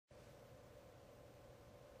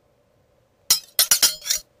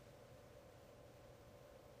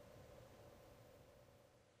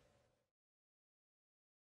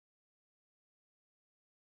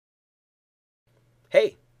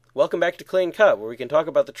Hey, welcome back to Clean Cut, where we can talk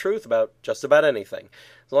about the truth about just about anything,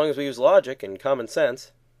 as long as we use logic and common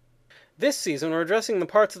sense. This season we're addressing the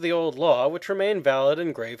parts of the old law which remain valid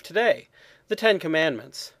and grave today, the Ten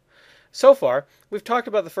Commandments. So far, we've talked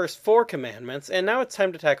about the first 4 commandments, and now it's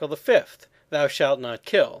time to tackle the 5th, thou shalt not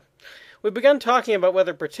kill. We've begun talking about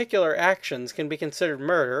whether particular actions can be considered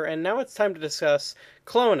murder, and now it's time to discuss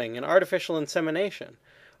cloning and artificial insemination.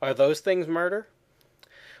 Are those things murder?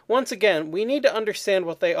 Once again, we need to understand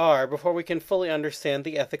what they are before we can fully understand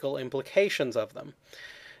the ethical implications of them.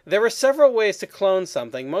 There are several ways to clone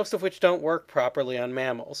something, most of which don't work properly on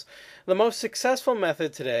mammals. The most successful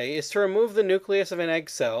method today is to remove the nucleus of an egg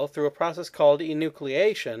cell through a process called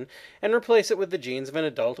enucleation and replace it with the genes of an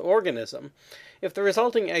adult organism. If the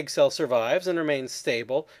resulting egg cell survives and remains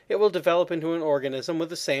stable, it will develop into an organism with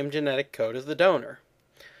the same genetic code as the donor.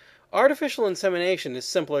 Artificial insemination is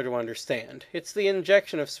simpler to understand. It's the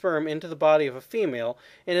injection of sperm into the body of a female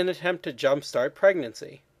in an attempt to jumpstart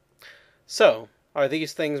pregnancy. So, are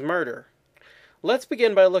these things murder? Let's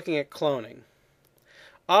begin by looking at cloning.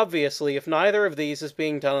 Obviously, if neither of these is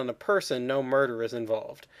being done on a person, no murder is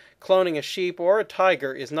involved. Cloning a sheep or a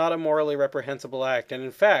tiger is not a morally reprehensible act, and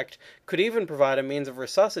in fact, could even provide a means of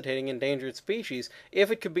resuscitating endangered species if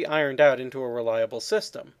it could be ironed out into a reliable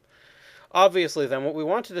system. Obviously, then, what we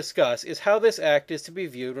want to discuss is how this act is to be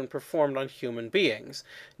viewed when performed on human beings.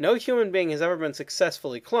 No human being has ever been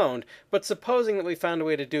successfully cloned, but supposing that we found a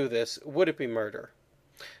way to do this, would it be murder?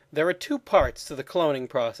 There are 2 parts to the cloning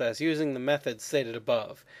process using the methods stated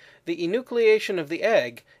above: the enucleation of the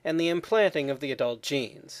egg and the implanting of the adult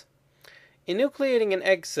genes. Enucleating an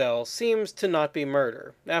egg cell seems to not be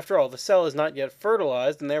murder. After all, the cell is not yet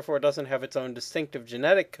fertilized and therefore doesn't have its own distinctive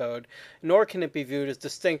genetic code, nor can it be viewed as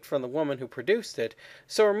distinct from the woman who produced it,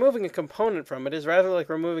 so removing a component from it is rather like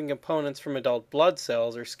removing components from adult blood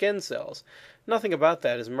cells or skin cells. Nothing about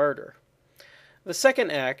that is murder. The second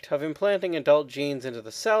act, of implanting adult genes into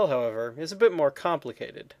the cell, however, is a bit more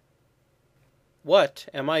complicated. What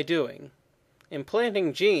am I doing?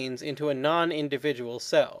 Implanting genes into a non-individual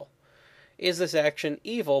cell. Is this action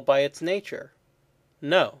evil by its nature?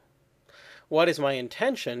 No. What is my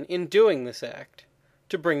intention in doing this act?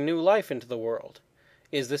 To bring new life into the world.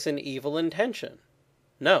 Is this an evil intention?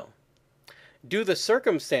 No. Do the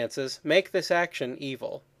circumstances make this action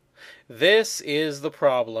evil? This is the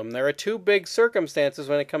problem. There are 2 big circumstances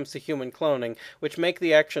when it comes to human cloning which make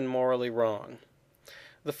the action morally wrong.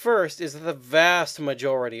 The first is that the vast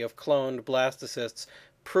majority of cloned blastocysts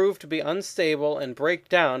prove to be unstable and break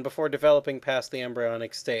down before developing past the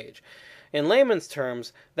embryonic stage. In layman's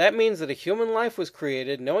terms, that means that a human life was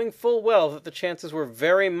created knowing full well that the chances were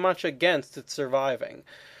very much against its surviving.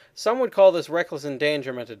 Some would call this reckless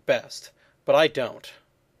endangerment at best, but I don't.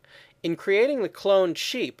 In creating the cloned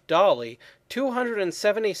sheep, Dolly,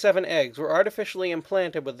 277 eggs were artificially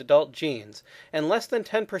implanted with adult genes, and less than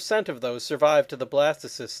 10% of those survived to the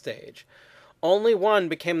blastocyst stage. Only 1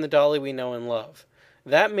 became the Dolly we know and love.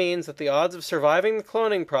 That means that the odds of surviving the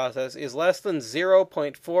cloning process is less than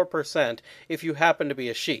 0.4% if you happen to be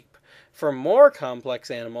a sheep. For more complex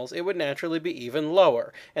animals, it would naturally be even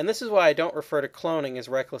lower, and this is why I don't refer to cloning as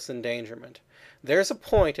reckless endangerment. There's a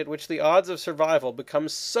point at which the odds of survival become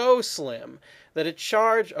so slim that a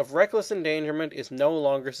charge of reckless endangerment is no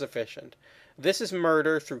longer sufficient. This is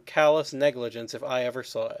murder through callous negligence if I ever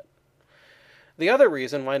saw it. The other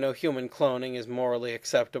reason why no human cloning is morally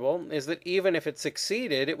acceptable is that even if it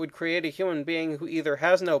succeeded, it would create a human being who either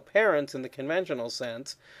has no parents in the conventional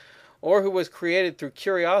sense, or who was created through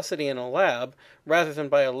curiosity in a lab, rather than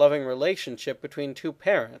by a loving relationship between 2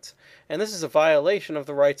 parents, and this is a violation of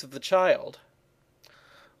the rights of the child.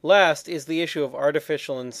 Last is the issue of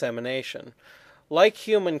artificial insemination. Like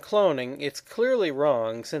human cloning, it's clearly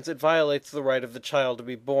wrong since it violates the right of the child to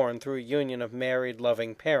be born through a union of married,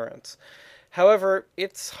 loving parents. However,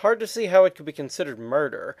 it's hard to see how it could be considered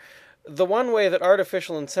murder. The one way that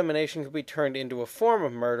artificial insemination could be turned into a form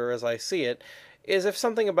of murder, as I see it, is if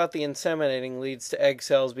something about the inseminating leads to egg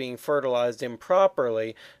cells being fertilized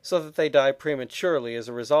improperly so that they die prematurely as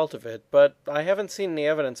a result of it, but I haven't seen any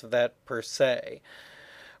evidence of that per se.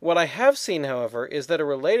 What I have seen, however, is that a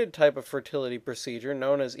related type of fertility procedure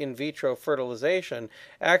known as in vitro fertilization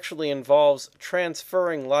actually involves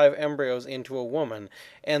transferring live embryos into a woman,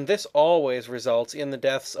 and this always results in the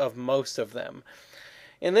deaths of most of them.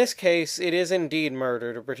 In this case, it is indeed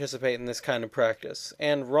murder to participate in this kind of practice,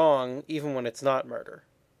 and wrong even when it's not murder.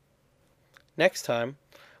 Next time,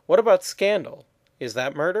 what about scandal? Is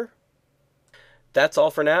that murder? That's all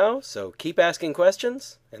for now, so keep asking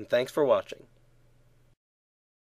questions, and thanks for watching.